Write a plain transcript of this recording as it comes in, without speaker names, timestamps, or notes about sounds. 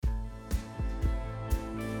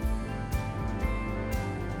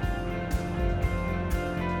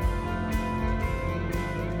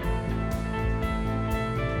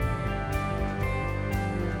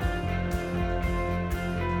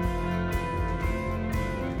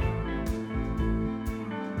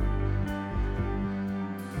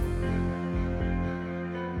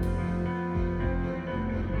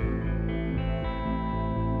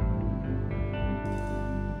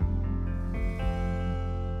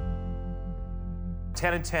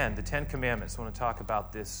10 and 10, the 10 Commandments. I want to talk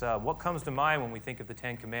about this. What comes to mind when we think of the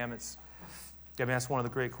 10 Commandments? I mean, that's one of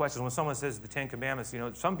the great questions. When someone says the 10 Commandments,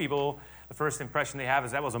 some people, the first impression they have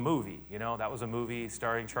is that was a movie. That was a movie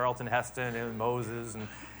starring Charlton Heston and Moses.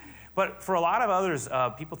 But for a lot of others,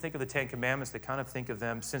 people think of the 10 Commandments, they kind of think of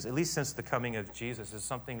them, at least since the coming of Jesus, as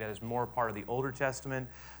something that is more part of the Older Testament,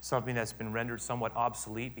 something that's been rendered somewhat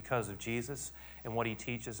obsolete because of Jesus and what he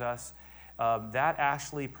teaches us. That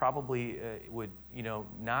actually probably would,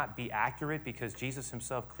 not be accurate, because Jesus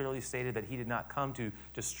himself clearly stated that he did not come to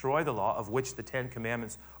destroy the law, of which the 10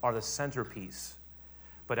 Commandments are the centerpiece,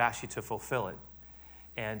 but actually to fulfill it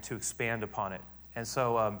and to expand upon it. And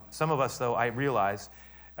so some of us, though, I realize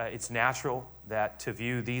it's natural that to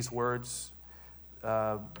view these words,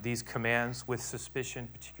 these commands with suspicion,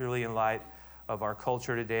 particularly in light of our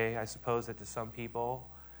culture today. I suppose that to some people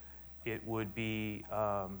it would be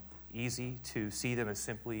easy to see them as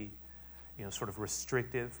simply, sort of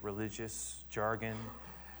restrictive religious jargon,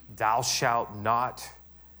 thou shalt not,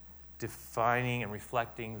 defining and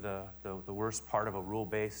reflecting the worst part of a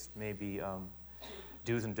rule-based, maybe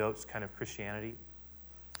do's and don'ts kind of Christianity.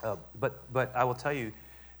 But I will tell you,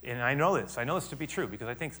 and I know this to be true, because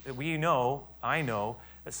I think that I know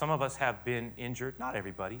that some of us have been injured, not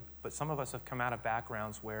everybody, but some of us have come out of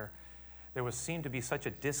backgrounds where there seemed to be such a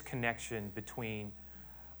disconnection between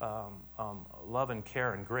love and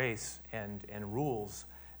care and grace and rules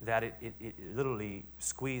that it literally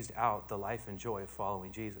squeezed out the life and joy of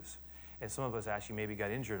following Jesus. And some of us actually maybe got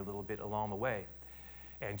injured a little bit along the way.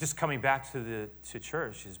 And just coming back to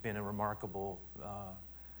church has been a remarkable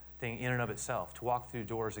thing in and of itself, to walk through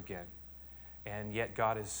doors again. And yet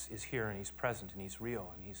God is here, and he's present, and he's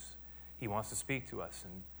real, and he wants to speak to us.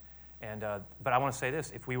 But I want to say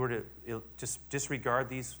this: if we were to just disregard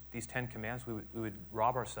these 10 commands, we would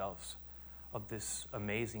rob ourselves of this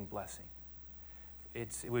amazing blessing.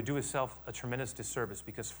 It would do itself a tremendous disservice,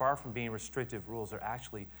 because far from being restrictive rules, are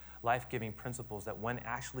actually life-giving principles that, when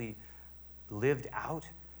actually lived out,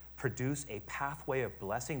 produce a pathway of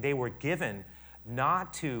blessing. They were given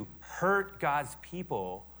not to hurt God's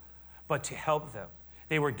people, but to help them.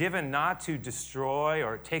 They were given not to destroy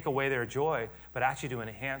or take away their joy, but actually to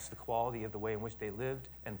enhance the quality of the way in which they lived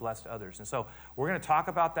and blessed others. And so we're going to talk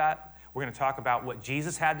about that. We're going to talk about what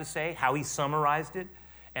Jesus had to say, how he summarized it,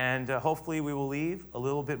 and hopefully we will leave a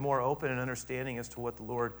little bit more open and understanding as to what the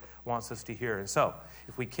Lord wants us to hear. And so,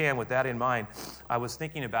 if we can, with that in mind, I was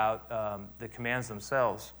thinking about the commands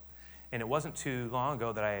themselves. And it wasn't too long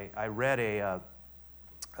ago that I read it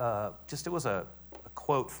was a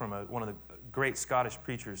quote from one of the great Scottish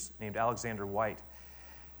preachers named Alexander White.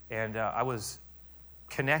 And I was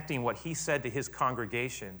connecting what he said to his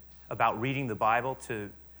congregation about reading the Bible to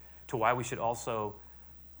why we should also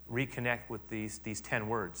reconnect with these 10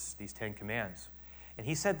 words, these 10 commands. And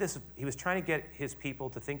he said this: he was trying to get his people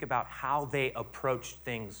to think about how they approached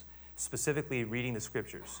things, specifically reading the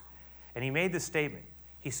scriptures. And he made this statement.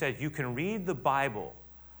 He said, you can read the Bible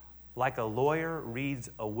like a lawyer reads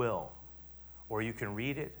a will, or you can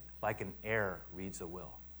read it like an heir reads a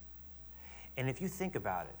will. And if you think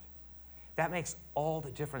about it, that makes all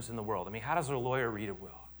the difference in the world. I mean, how does a lawyer read a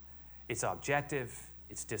will? It's objective,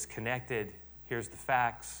 it's disconnected, here's the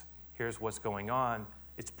facts, here's what's going on,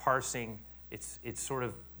 it's parsing, it's sort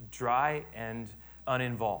of dry and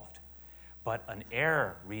uninvolved. But an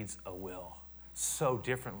heir reads a will so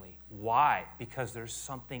differently. Why? Because there's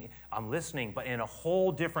something, I'm listening, but in a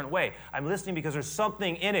whole different way. I'm listening because there's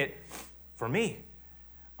something in it for me.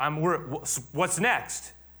 What's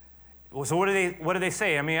next? So what do they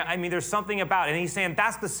say? I mean, there's something about it. And he's saying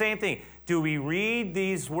that's the same thing. Do we read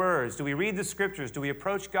these words? Do we read the scriptures? Do we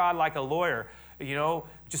approach God like a lawyer,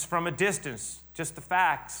 just from a distance, just the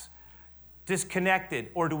facts, disconnected?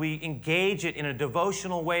 Or do we engage it in a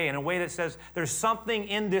devotional way, in a way that says, there's something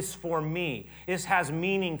in this for me. This has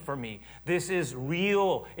meaning for me. This is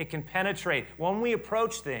real. It can penetrate. When we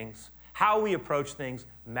approach things, how we approach things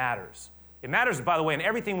matters. It matters, by the way, in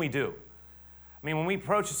everything we do. I mean, when we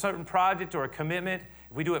approach a certain project or a commitment,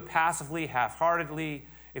 if we do it passively, half-heartedly,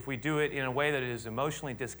 if we do it in a way that is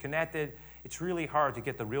emotionally disconnected, it's really hard to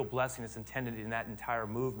get the real blessing that's intended in that entire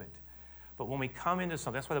movement. But when we come into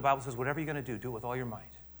something, that's why the Bible says, whatever you're going to do it with all your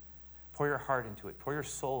might. Pour your heart into it. Pour your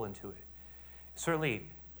soul into it. Certainly,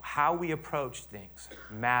 how we approach things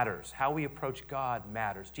matters. How we approach God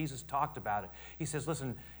matters. Jesus talked about it. He says,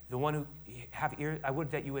 listen, the one who have ears, I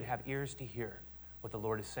would that you would have ears to hear what the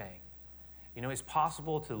Lord is saying. It's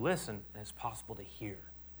possible to listen, and it's possible to hear.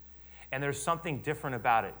 And there's something different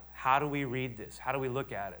about it. How do we read this? How do we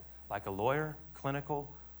look at it? Like a lawyer,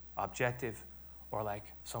 clinical, objective, or like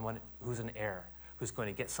someone who's an heir, who's going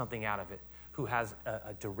to get something out of it, who has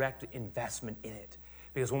a direct investment in it.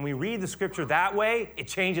 Because when we read the scripture that way, it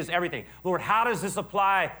changes everything. Lord, how does this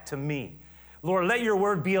apply to me? Lord, let your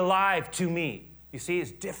word be alive to me. You see,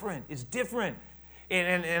 it's different. It's different.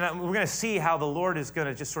 And we're going to see how the Lord is going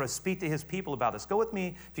to just sort of speak to his people about this. Go with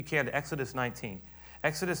me, if you can, to Exodus 19.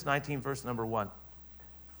 Exodus 19, verse number 1.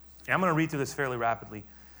 And I'm going to read through this fairly rapidly.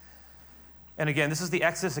 And again, this is the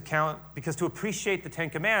Exodus account, because to appreciate the Ten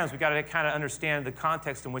Commandments, we've got to kind of understand the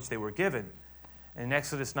context in which they were given. And in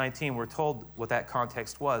Exodus 19, we're told what that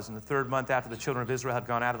context was. In the 3rd month after the children of Israel had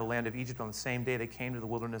gone out of the land of Egypt, on the same day they came to the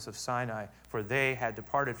wilderness of Sinai, for they had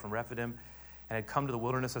departed from Rephidim and had come to the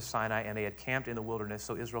wilderness of Sinai, and they had camped in the wilderness.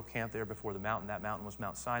 So Israel camped there before the mountain. That mountain was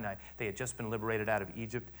Mount Sinai. They had just been liberated out of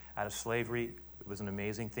Egypt, out of slavery. It was an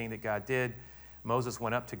amazing thing that God did. Moses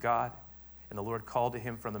went up to God, and the Lord called to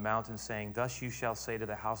him from the mountain, saying, "Thus you shall say to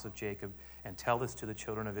the house of Jacob, and tell this to the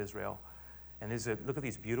children of Israel." And look at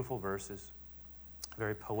these beautiful verses,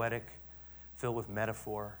 very poetic, filled with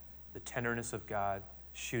metaphor, the tenderness of God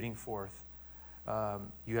shooting forth.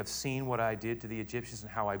 You have seen what I did to the Egyptians and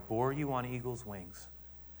how I bore you on eagle's wings,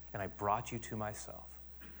 and I brought you to myself.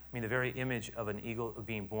 I mean, the very image of an eagle, of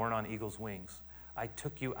being born on eagle's wings. I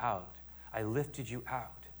took you out. I lifted you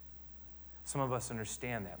out. Some of us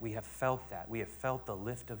understand that. We have felt that. We have felt the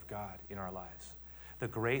lift of God in our lives, the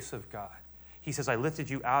grace of God. He says, I lifted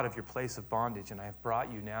you out of your place of bondage, and I have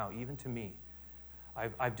brought you now, even to me.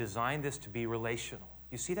 I've designed this to be relational.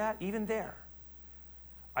 You see that? Even there.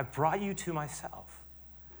 I've brought you to myself.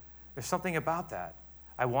 There's something about that.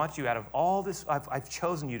 I want you out of all this. I've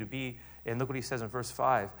chosen you to be, and look what he says in verse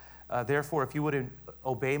 5. Therefore, if you would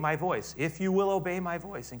obey my voice, if you will obey my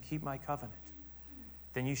voice and keep my covenant,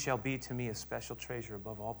 then you shall be to me a special treasure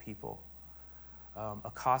above all people,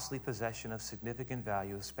 a costly possession of significant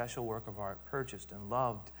value, a special work of art, purchased and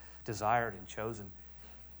loved, desired and chosen.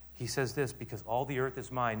 He says this, because all the earth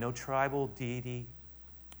is mine, no tribal deity,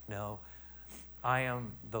 no, I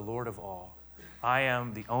am the Lord of all. I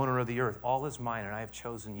am the owner of the earth. All is mine, and I have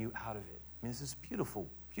chosen you out of it. I mean, this is beautiful,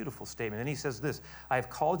 beautiful statement. And he says this, I have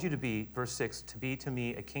called you to be, verse 6, to be to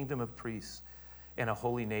me a kingdom of priests and a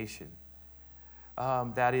holy nation.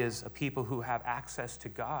 That is, a people who have access to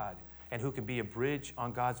God and who can be a bridge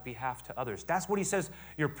on God's behalf to others. That's what he says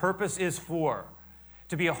your purpose is for,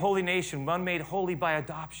 to be a holy nation, one made holy by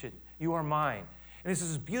adoption. You are mine. And this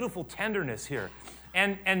is beautiful tenderness here.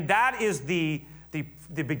 And that is the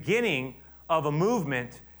beginning of a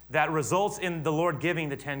movement that results in the Lord giving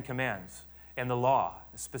the Ten Commands and the law,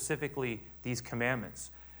 specifically these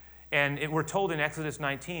commandments. And we're told in Exodus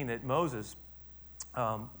 19 that Moses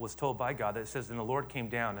was told by God, that it says, and the Lord came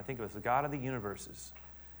down. I think it was the God of the universes,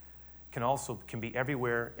 can be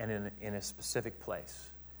everywhere and in a specific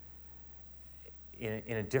place,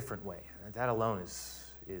 in a different way. That alone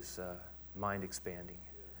is mind expanding.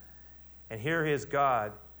 And here is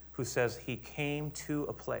God who says he came to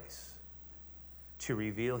a place to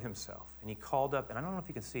reveal himself. And he called up, and I don't know if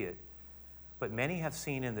you can see it, but many have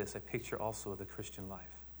seen in this a picture also of the Christian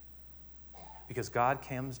life. Because God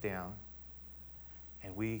comes down,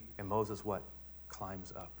 and Moses what?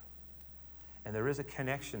 Climbs up. And there is a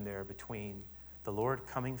connection there between the Lord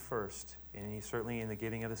coming first, and he certainly in the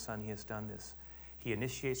giving of the Son, he has done this. He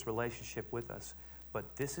initiates relationship with us,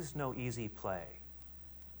 but this is no easy play.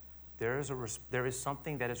 There is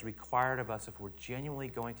something that is required of us if we're genuinely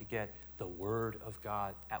going to get the Word of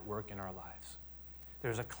God at work in our lives.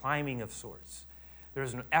 There's a climbing of sorts.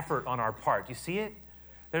 There's an effort on our part. Do you see it?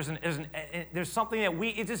 There's something that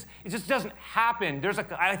it just doesn't happen.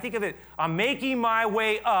 I think of it, I'm making my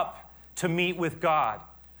way up to meet with God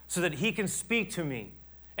so that he can speak to me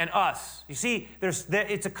and us. You see,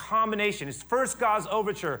 it's a combination. It's first God's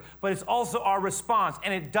overture, but it's also our response.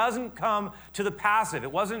 And it doesn't come to the passive.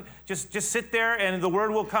 It wasn't just sit there and the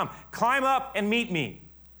word will come. Climb up and meet me.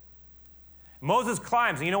 Moses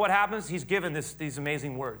climbs, and you know what happens? He's given these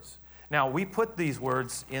amazing words. Now, we put these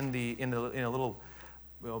words in a little,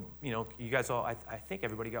 well, you know, you guys all, I think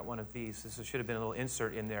everybody got one of these. This should have been a little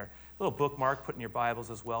insert in there. A little bookmark put in your Bibles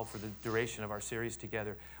as well for the duration of our series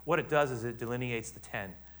together. What it does is it delineates the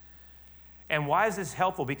 10. And why is this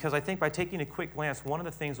helpful? Because I think by taking a quick glance, one of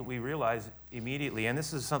the things that we realize immediately, and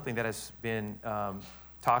this is something that has been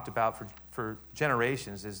talked about for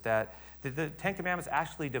generations, is that the Ten Commandments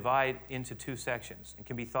actually divide into two sections and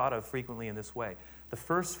can be thought of frequently in this way. The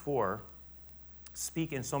first four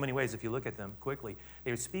speak in so many ways, if you look at them quickly.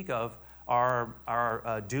 They would speak of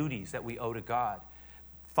our duties that we owe to God.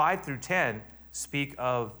 5 through 10 speak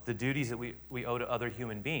of the duties that we owe to other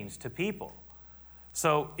human beings, to people.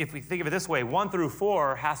 So if we think of it this way, 1 through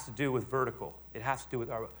 4 has to do with vertical. It has to do with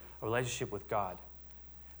our relationship with God.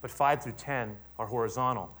 But 5 through 10 are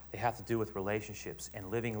horizontal. They have to do with relationships and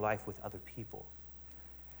living life with other people.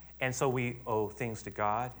 And so we owe things to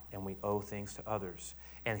God and we owe things to others.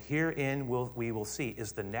 And herein we will see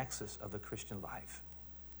is the nexus of the Christian life.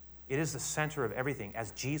 It is the center of everything,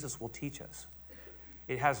 as Jesus will teach us.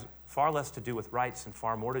 It has far less to do with rights and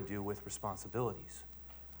far more to do with responsibilities,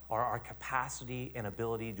 or our capacity and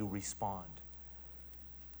ability to respond,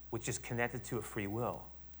 which is connected to a free will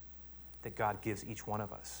that God gives each one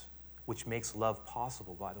of us, which makes love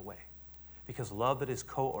possible, by the way. Because love that is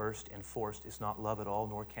coerced and forced is not love at all,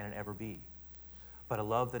 nor can it ever be. But a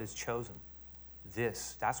love that is chosen.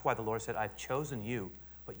 That's why the Lord said, I've chosen you,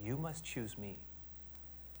 but you must choose me.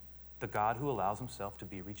 The God who allows himself to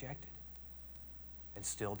be rejected, and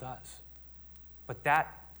still does. But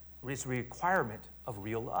that is a requirement of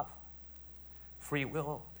real love. Free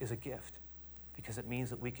will is a gift, because it means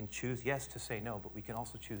that we can choose yes to say no, but we can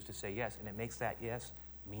also choose to say yes, and it makes that yes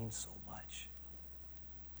mean so much.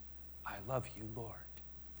 I love you, Lord.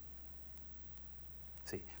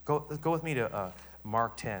 See, go with me to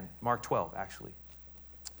Mark 12, actually.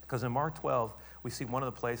 Because in Mark 12, we see one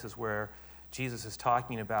of the places where Jesus is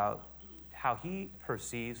talking about how he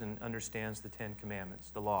perceives and understands the Ten Commandments,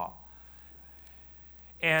 the law.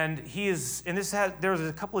 And there's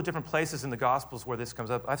a couple of different places in the Gospels where this comes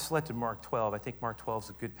up. I've selected Mark 12. I think Mark 12 is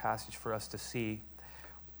a good passage for us to see.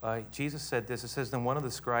 Jesus said this. It says, then one of the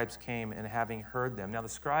scribes came, and having heard them. Now, the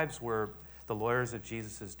scribes were the lawyers of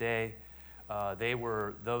Jesus' day. They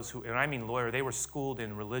were those who, and I mean lawyer, they were schooled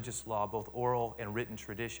in religious law, both oral and written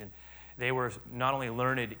tradition. They were not only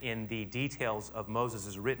learned in the details of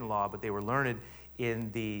Moses' written law, but they were learned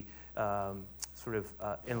in the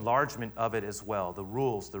enlargement of it as well. The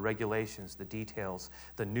rules, the regulations, the details,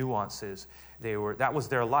 the nuances. That was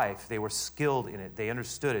their life. They were skilled in it. They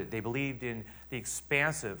understood it. They believed in the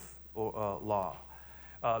expansive law.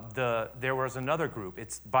 There was another group.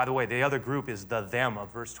 By the way, the other group is the them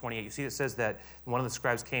of verse 28. You see, it says that one of the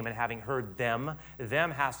scribes came, and having heard them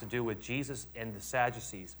has to do with Jesus and the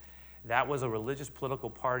Sadducees. That was a religious political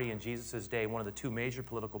party in Jesus' day, one of the two major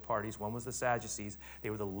political parties. One was the Sadducees. They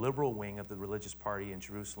were the liberal wing of the religious party in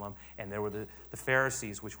Jerusalem. And there were the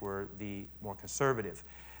Pharisees, which were the more conservative.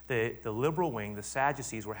 The liberal wing, the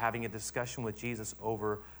Sadducees, were having a discussion with Jesus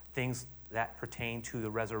over things that pertain to the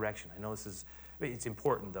resurrection. I know it's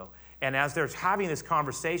important, though. And as they're having this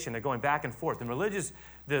conversation, they're going back and forth.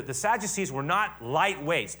 The Sadducees were not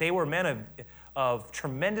lightweights. They were men of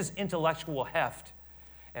tremendous intellectual heft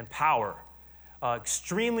and power,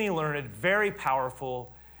 extremely learned, very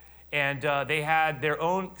powerful, and they had their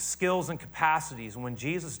own skills and capacities. And when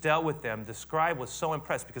Jesus dealt with them, the scribe was so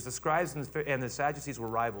impressed, because the scribes and the Sadducees were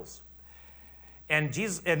rivals. And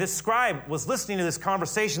this scribe was listening to this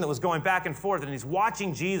conversation that was going back and forth, and he's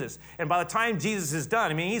watching Jesus. And by the time Jesus is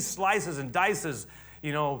done, he slices and dices,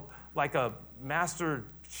 like a master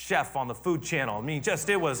chef on the Food Channel.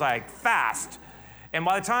 It was like fast. And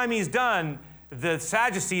by the time he's done, the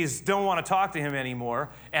Sadducees don't want to talk to him anymore,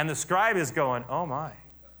 and the scribe is going, oh my,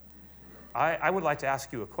 I would like to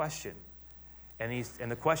ask you a question. And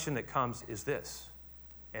the question that comes is this,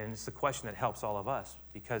 and it's the question that helps all of us,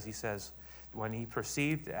 because he says, when he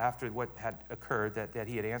perceived after what had occurred that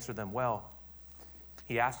he had answered them well,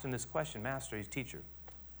 he asked him this question, Master, he's teacher,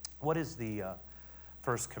 what is the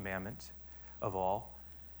first commandment of all?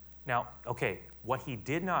 Now, okay, what he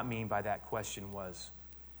did not mean by that question was,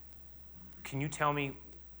 can you tell me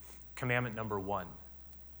commandment number 1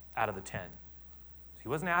 out of the 10? So he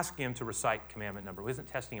wasn't asking him to recite commandment number. He wasn't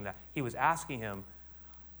testing him that. He was asking him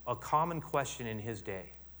a common question in his day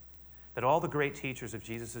that all the great teachers of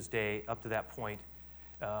Jesus' day up to that point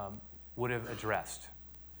would have addressed.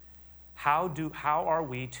 How are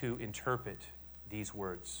we to interpret these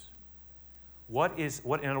words? In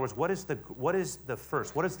other words, what is the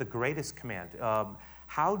first? What is the greatest command?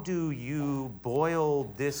 How do you boil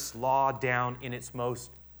this law down in its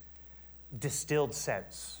most distilled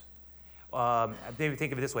sense? Maybe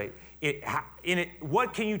think of it this way.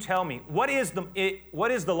 What can you tell me? What is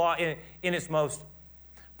the law in its most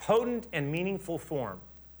potent and meaningful form?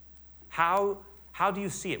 How do you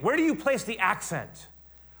see it? Where do you place the accent?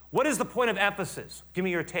 What is the point of emphasis? Give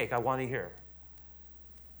me your take. I want to hear.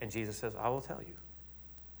 And Jesus says, I will tell you.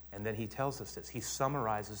 And then he tells us this. He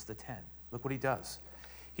summarizes the 10. Look what he does.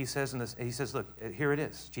 He says, look, here it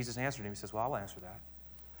is. Jesus answered him. He says, well, I'll answer that.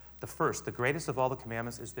 The first, the greatest of all the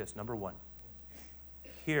commandments is this. Number 1,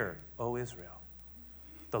 hear, O Israel,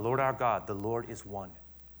 the Lord our God, the Lord is one.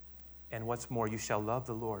 And what's more, you shall love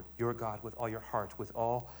the Lord, your God, with all your heart, with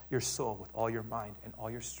all your soul, with all your mind, and all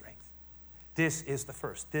your strength. This is the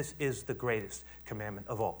first. This is the greatest commandment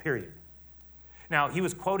of all, period. Now, he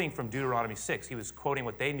was quoting from Deuteronomy 6. He was quoting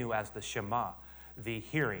what they knew as the Shema, the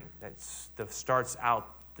hearing that starts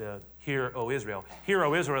out the Hear, O Israel. Hear,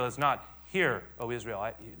 O Israel is not Hear, O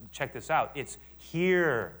Israel. Check this out. It's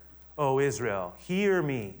Hear, O Israel. Hear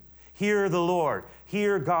me. Hear the Lord.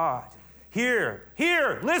 Hear God. Hear,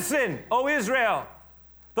 listen, O Israel.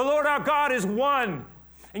 The Lord our God is one,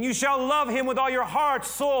 and you shall love him with all your heart,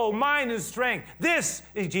 soul, mind, and strength. This,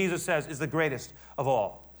 Jesus says, is the greatest of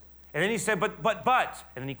all. And then he said, but, and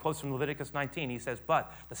then he quotes from Leviticus 19. He says, but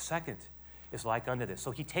the second is like unto this.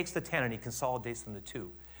 So he takes the 10 and he consolidates them to 2.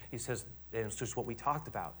 He says, and it's just what we talked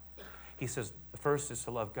about. He says, the first is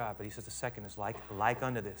to love God, but he says the second is like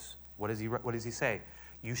unto this. What does he say?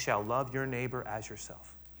 You shall love your neighbor as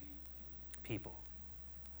yourself. People.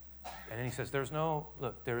 And then he says, there is no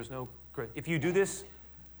great. If you do this,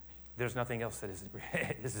 there's nothing else that is.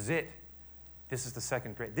 This is it. This is the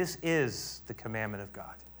second great. This is the commandment of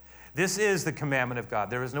God. This is the commandment of God.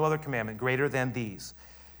 There is no other commandment greater than these.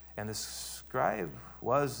 And the scribe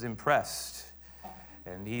was impressed.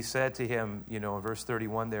 And he said to him, in verse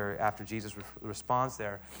 31 there, after Jesus' response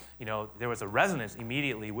there, there was a resonance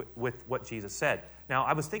immediately with what Jesus said. Now,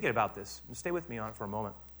 I was thinking about this. Stay with me on it for a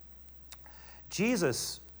moment.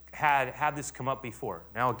 Jesus had this come up before.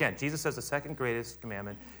 Now, again, Jesus says the second greatest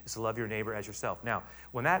commandment is to love your neighbor as yourself. Now,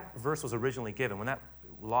 when that verse was originally given, when that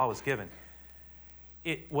law was given,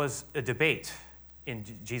 it was a debate in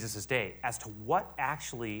Jesus' day as to what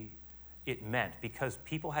actually it meant, because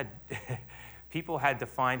people had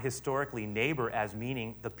defined historically neighbor as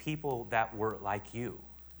meaning the people that were like you,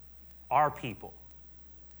 our people,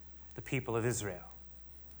 the people of Israel.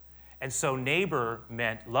 And so neighbor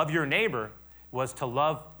meant, love your neighbor, was to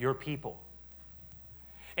love your people.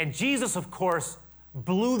 And Jesus, of course,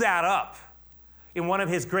 blew that up in one of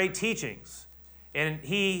his great teachings. And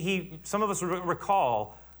some of us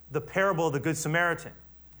recall the parable of the Good Samaritan.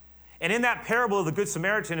 And in that parable of the Good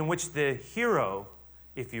Samaritan, in which the hero,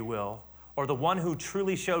 if you will, or the one who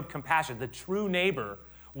truly showed compassion, the true neighbor,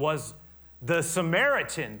 was the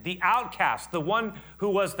Samaritan, the outcast, the one who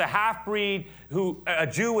was the half-breed who a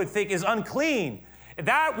Jew would think is unclean.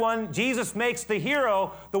 That one, Jesus makes the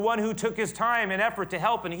hero the one who took his time and effort to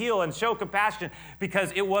help and heal and show compassion,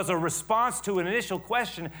 because it was a response to an initial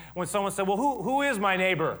question when someone said, well, who is my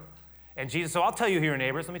neighbor? And Jesus said, I'll tell you who your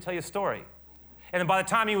neighbor is. Let me tell you a story. And then by the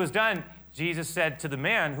time he was done, Jesus said to the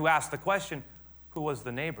man who asked the question, who was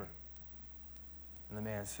the neighbor? And the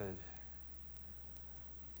man said,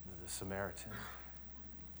 the Samaritan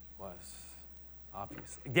was,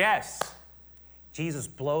 obviously. Yes, Jesus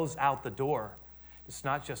blows out the door. It's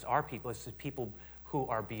not just our people, it's the people who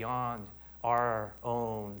are beyond our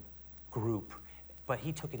own group. But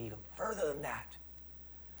he took it even further than that.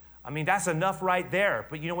 I mean, that's enough right there.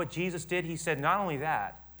 But you know what Jesus did? He said, not only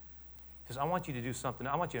that, he says, I want you to do something.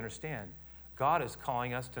 I want you to understand. God is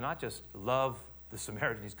calling us to not just love the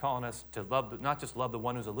Samaritan. He's calling us to love, not just love the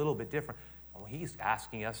one who's a little bit different. Oh, he's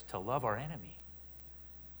asking us to love our enemy.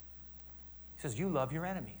 He says, you love your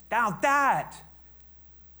enemy. Now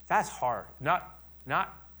that's hard. Not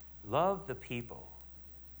love the people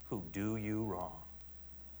who do you wrong.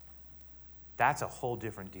 That's a whole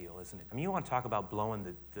different deal, isn't it? I mean, you want to talk about blowing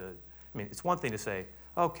it's one thing to say,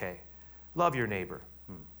 okay, love your neighbor.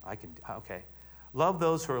 Okay. Love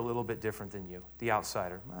those who are a little bit different than you, the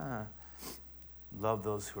outsider. Love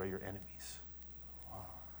those who are your enemies. Wow.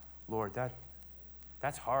 Lord,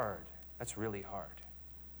 that's hard. That's really hard.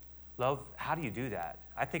 Love, how do you do that?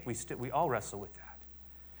 I think we all wrestle with that.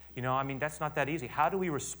 That's not that easy. How do we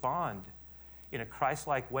respond in a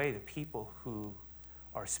Christ-like way to people who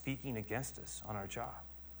are speaking against us on our job,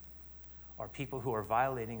 or people who are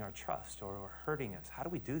violating our trust or hurting us? How do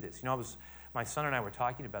we do this? My son and I were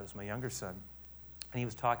talking about this, my younger son, and he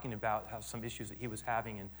was talking about how some issues that he was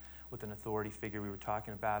having with an authority figure. We were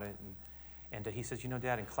talking about it, and he says,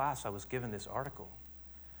 Dad, in class I was given this article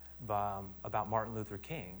about Martin Luther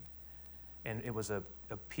King, and it was a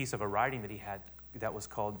piece of a writing that he had that was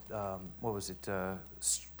called, The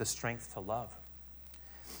Strength to Love.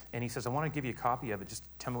 And he says, I want to give you a copy of it. Just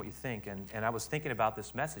tell me what you think. And I was thinking about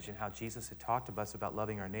this message and how Jesus had talked to us about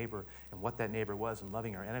loving our neighbor and what that neighbor was and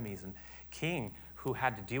loving our enemies. And King, who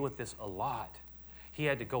had to deal with this a lot, he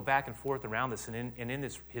had to go back and forth around this. And in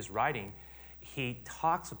his writing, he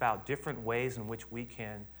talks about different ways in which we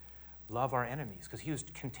can love our enemies, because he was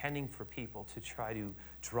contending for people to try to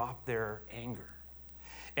drop their anger.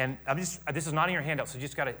 And this is not in your handout, so you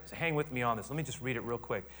just got to hang with me on this. Let me just read it real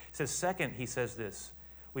quick. It says, second, he says this,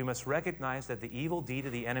 we must recognize that the evil deed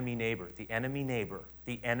of the enemy neighbor, he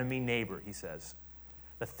says,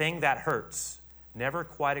 the thing that hurts, never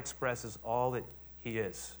quite expresses all that he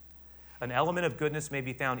is. An element of goodness may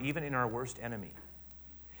be found even in our worst enemy.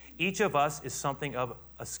 Each of us is something of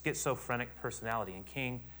a schizophrenic personality, and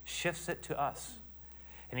King shifts it to us.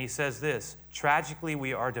 And he says this, tragically,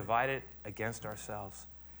 we are divided against ourselves.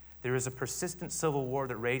 There is a persistent civil war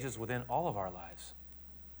that rages within all of our lives.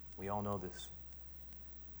 We all know this.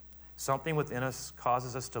 Something within us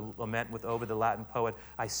causes us to lament with Ovid, the Latin poet,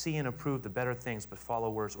 I see and approve the better things, but follow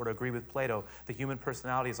worse. Or to agree with Plato, the human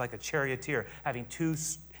personality is like a charioteer having two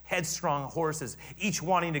headstrong horses, each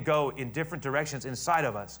wanting to go in different directions inside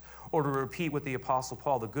of us. Or to repeat with the Apostle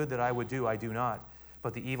Paul, the good that I would do, I do not,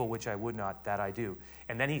 but the evil which I would not, that I do.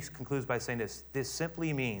 And then he concludes by saying this, this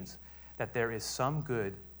simply means that there is some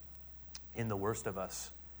good in the worst of us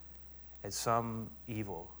and some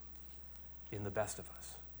evil in the best of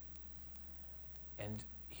us. And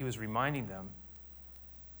he was reminding them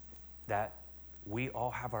that we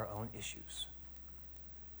all have our own issues.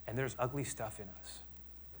 And there's ugly stuff in us.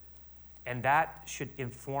 And that should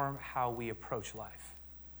inform how we approach life.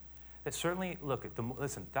 That certainly,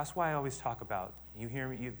 listen, that's why I always talk about, you hear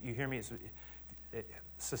me,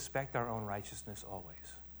 suspect our own righteousness always.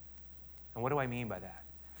 And what do I mean by that?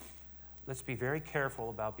 Let's be very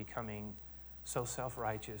careful about becoming so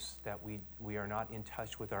self-righteous that we are not in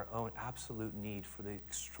touch with our own absolute need for the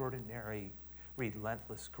extraordinary,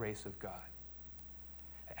 relentless grace of God.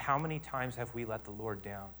 How many times have we let the Lord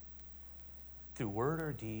down? Through word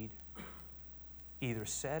or deed, either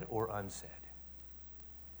said or unsaid.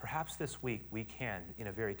 Perhaps this week we can, in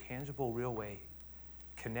a very tangible, real way,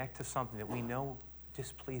 connect to something that we know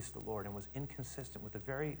displeased the Lord and was inconsistent with the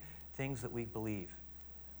very things that we believe.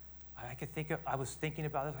 I was thinking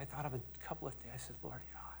about this. I thought of a couple of things. I said, Lord,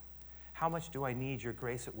 how much do I need your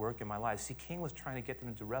grace at work in my life? See, King was trying to get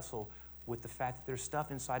them to wrestle with the fact that there's stuff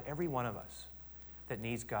inside every one of us that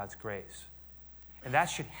needs God's grace. And that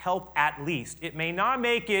should help at least. It may not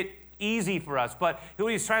make it easy for us, but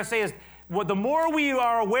what he's trying to say is, the more we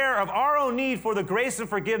are aware of our own need for the grace and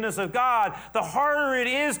forgiveness of God, the harder it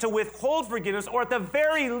is to withhold forgiveness, or at the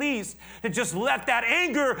very least, to just let that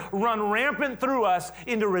anger run rampant through us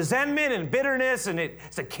into resentment and bitterness, and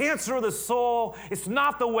it's a cancer of the soul. It's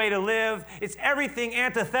not the way to live. It's everything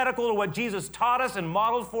antithetical to what Jesus taught us and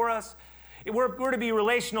modeled for us. We're to be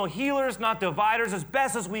relational healers, not dividers, as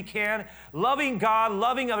best as we can. Loving God,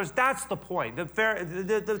 loving others, that's the point.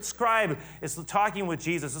 The scribe is talking with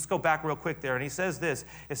Jesus. Let's go back real quick there. And he says this.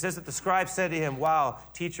 It says that the scribe said to him, wow,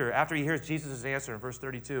 teacher, after he hears Jesus' answer in verse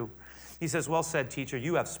 32, he says, well said, teacher,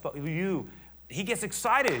 you have He gets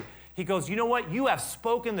excited. He goes, you know what? You have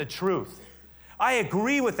spoken the truth. I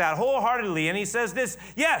agree with that wholeheartedly. And he says this,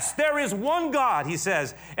 yes, there is one God, he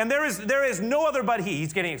says, and there is no other but he.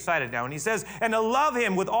 He's getting excited now. And he says, and to love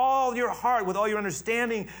him with all your heart, with all your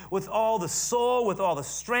understanding, with all the soul, with all the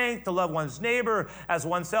strength, to love one's neighbor as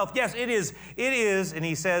oneself. Yes, it is, and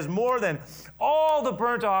he says, more than all the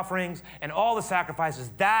burnt offerings and all the sacrifices.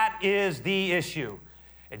 That is the issue.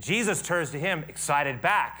 And Jesus turns to him, excited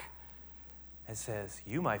back, and says,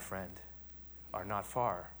 you, my friend, are not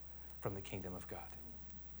far from the kingdom of God.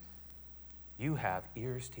 You have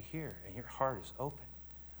ears to hear, and your heart is open.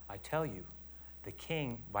 I tell you, the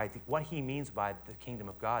king, what he means by the kingdom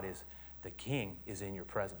of God is the king is in your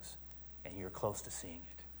presence, and you're close to seeing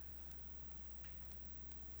it.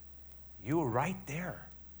 You are right there.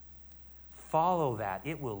 Follow that.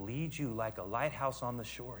 It will lead you like a lighthouse on the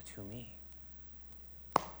shore to me.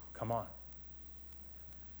 Come on.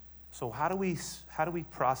 So how do we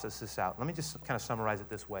process this out? Let me just kind of summarize it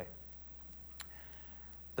this way.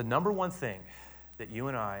 The number one thing that you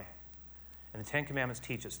and I, and the Ten Commandments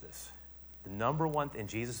teach us this, the number one, and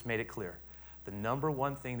Jesus made it clear, the number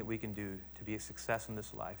one thing that we can do to be a success in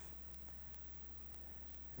this life,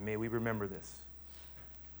 may we remember this,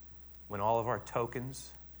 when all of our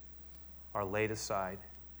tokens are laid aside,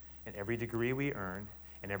 and every degree we earn,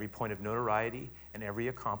 and every point of notoriety, and every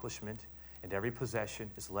accomplishment, and every possession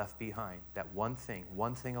is left behind, that one thing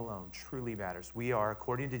alone truly matters. We are,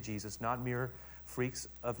 according to Jesus, not mere freaks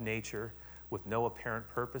of nature with no apparent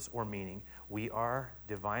purpose or meaning. We are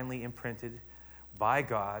divinely imprinted by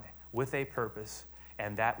God with a purpose,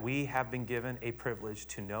 and that we have been given a privilege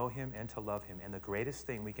to know him and to love him. And the greatest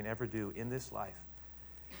thing we can ever do in this life,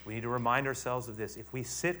 we need to remind ourselves of this. If we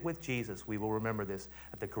sit with Jesus, we will remember this,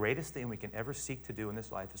 that the greatest thing we can ever seek to do in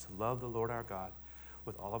this life is to love the Lord our God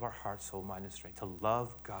with all of our heart, soul, mind, and strength. To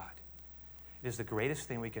love God. It is the greatest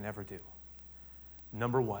thing we can ever do.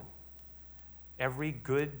 Number one, every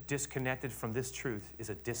good disconnected from this truth is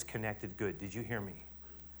a disconnected good. Did you hear me?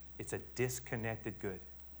 It's a disconnected good.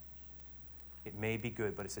 It may be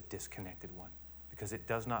good, but it's a disconnected one because it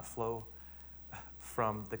does not flow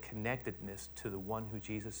from the connectedness to the one who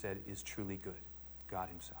Jesus said is truly good, God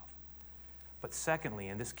himself. But secondly,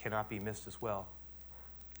 and this cannot be missed as well,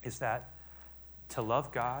 is that to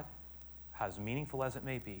love God, as meaningful as it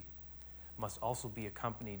may be, must also be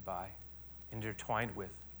accompanied by, intertwined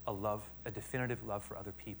with, a definitive love for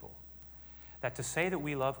other people. That to say that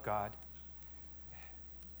we love God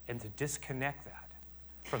and to disconnect that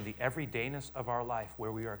from the everydayness of our life,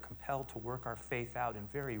 where we are compelled to work our faith out in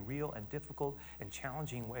very real and difficult and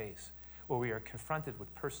challenging ways, where we are confronted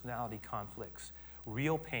with personality conflicts,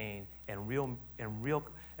 real pain, and real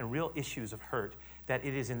issues of hurt, that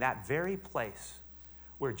it is in that very place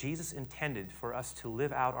where Jesus intended for us to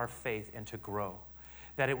live out our faith and to grow.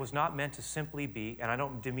 That it was not meant to simply be, and I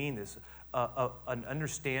don't demean this, an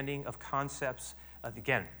understanding of concepts,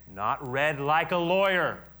 again, not read like a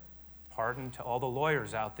lawyer. Pardon to all the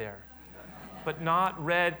lawyers out there. But not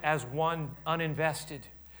read as one uninvested,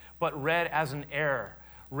 but read as an heir.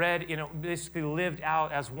 Read, basically lived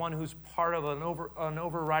out as one who's part of an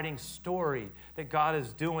overriding story that God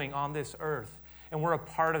is doing on this earth. And we're a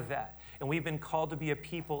part of that. And we've been called to be a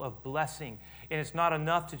people of blessing. And it's not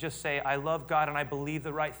enough to just say, I love God and I believe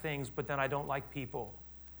the right things, but then I don't like people.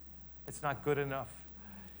 It's not good enough.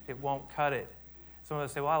 It won't cut it. Some of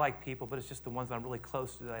us say, well, I like people, but it's just the ones that I'm really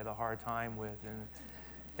close to that I have a hard time with. And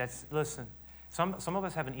listen, some of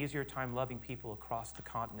us have an easier time loving people across the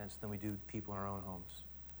continents than we do people in our own homes.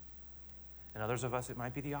 And others of us, it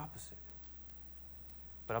might be the opposite.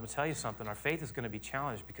 But I'm going to tell you something. Our faith is going to be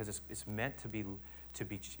challenged because it's meant to be,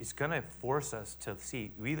 it's going to force us to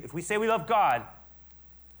see. If we say we love God,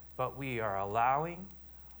 but we are allowing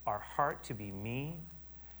our heart to be mean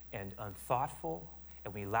and unthoughtful,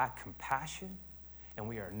 and we lack compassion, and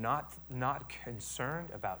we are not concerned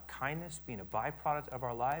about kindness being a byproduct of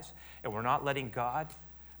our lives, and we're not letting God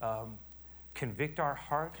convict our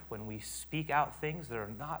heart when we speak out things that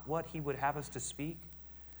are not what he would have us to speak,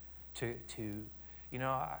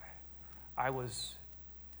 I was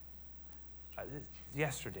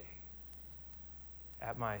yesterday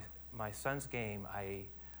at my son's game. I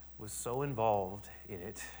was so involved in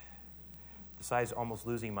it, besides almost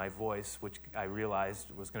losing my voice, which I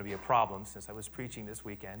realized was going to be a problem since I was preaching this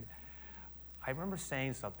weekend. I remember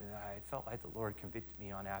saying something that I felt like the Lord convicted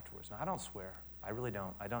me on afterwards. Now, I don't swear. I really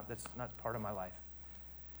don't. That's not part of my life.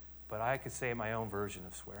 But I could say my own version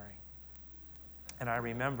of swearing. And I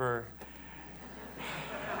remember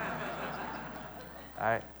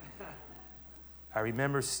I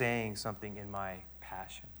remember saying something in my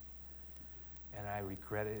passion, and I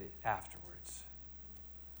regretted it afterwards.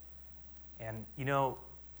 And,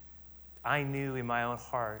 I knew in my own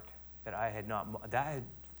heart that I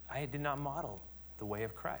did not model the way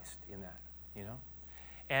of Christ in that,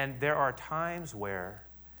 And there are times where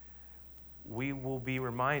we will be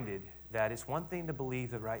reminded that it's one thing to believe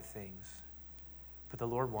the right things, but the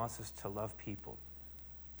Lord wants us to love people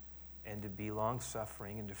and to be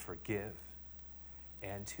long-suffering and to forgive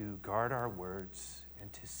and to guard our words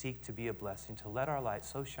and to seek to be a blessing, to let our light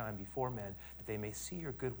so shine before men that they may see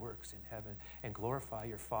your good works in heaven and glorify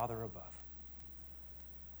your Father above.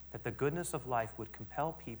 That the goodness of life would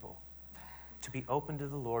compel people to be open to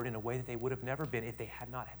the Lord in a way that they would have never been if they had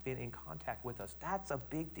not been in contact with us. That's a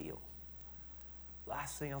big deal.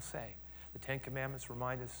 Last thing I'll say, the Ten Commandments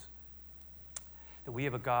remind us that we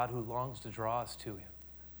have a God who longs to draw us to him.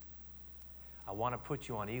 I want to put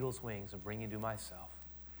you on eagle's wings and bring you to myself.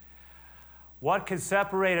 What can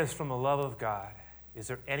separate us from the love of God? Is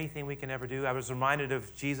there anything we can ever do? I was reminded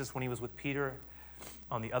of Jesus when he was with Peter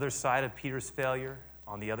on the other side of Peter's failure,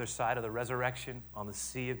 on the other side of the resurrection, on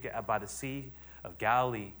the by the Sea of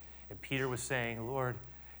Galilee. And Peter was saying, Lord,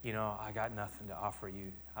 I got nothing to offer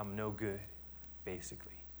you. I'm no good,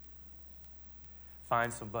 basically.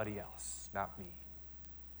 Find somebody else, not me.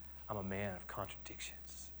 I'm a man of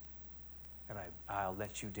contradictions. And I'll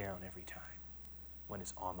let you down every time when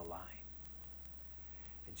it's on the line.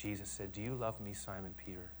 And Jesus said, do you love me, Simon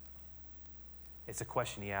Peter? It's a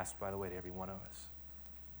question he asked, by the way, to every one of us.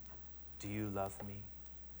 Do you love me?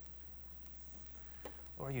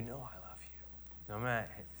 Lord, you know I love you. No matter,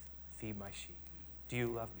 feed my sheep. Do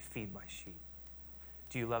you love me? Feed my sheep.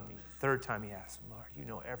 Do you love me? Third time he asked him, Lord, you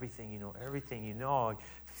know everything, you know everything, you know.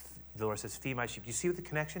 The Lord says, feed my sheep. Do you see what the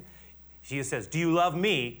connection? Jesus says, do you love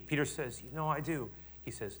me? Peter says, I do.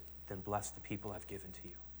 He says, then bless the people I've given to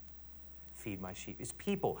you. Feed my sheep. It's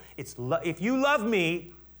people. If you love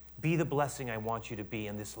me, be the blessing I want you to be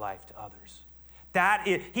in this life to others.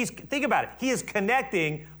 Think about it. He is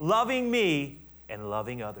connecting loving me and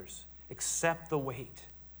loving others. Accept the weight.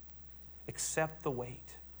 Accept the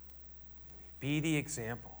weight. Be the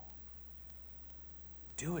example.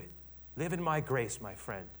 Do it. Live in my grace, my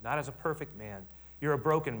friend, not as a perfect man. You're a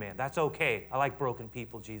broken man. That's okay. I like broken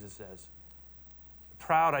people, Jesus says. The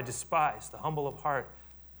proud I despise, the humble of heart,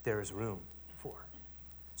 there is room for.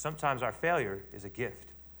 Sometimes our failure is a gift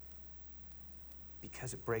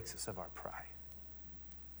because it breaks us of our pride.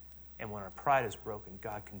 And when our pride is broken,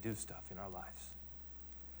 God can do stuff in our lives.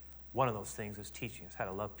 One of those things is teaching us how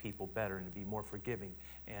to love people better and to be more forgiving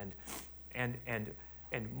and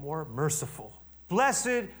more merciful.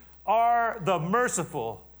 Blessed are the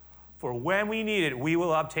merciful, for when we need it, we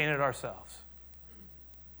will obtain it ourselves.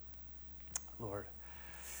 Lord,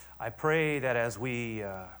 I pray that as we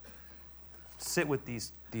sit with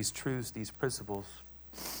these truths, these principles,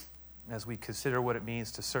 as we consider what it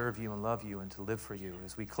means to serve you and love you and to live for you,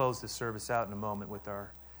 as we close this service out in a moment with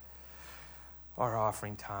our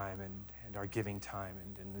offering time and our giving time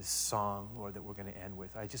and this song, Lord, that we're going to end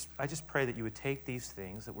with, I just pray that you would take these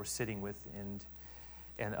things that we're sitting with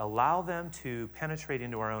and allow them to penetrate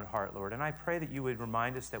into our own heart, Lord. And I pray that you would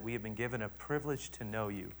remind us that we have been given a privilege to know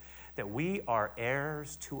you, that we are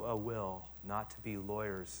heirs to a will, not to be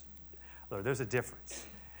lawyers. Lord, there's a difference.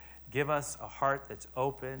 Give us a heart that's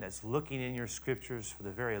open, that's looking in your scriptures for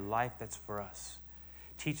the very life that's for us.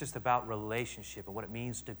 Teach us about relationship and what it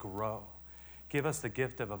means to grow. Give us the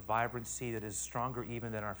gift of a vibrancy that is stronger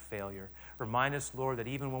even than our failure. Remind us, Lord, that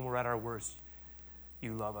even when we're at our worst,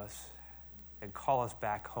 you love us and call us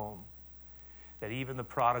back home. That even the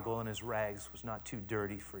prodigal in his rags was not too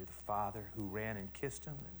dirty for the Father who ran and kissed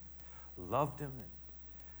him and loved him and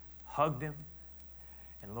hugged him.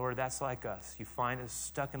 And Lord, that's like us. You find us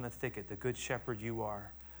stuck in the thicket, the good shepherd you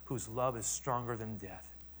are, whose love is stronger than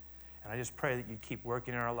death. And I just pray that you keep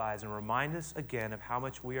working in our lives and remind us again of how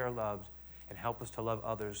much we are loved and help us to love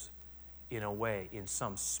others in a way, in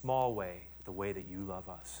some small way, the way that you love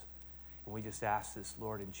us. And we just ask this,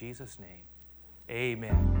 Lord, in Jesus' name.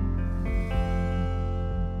 Amen.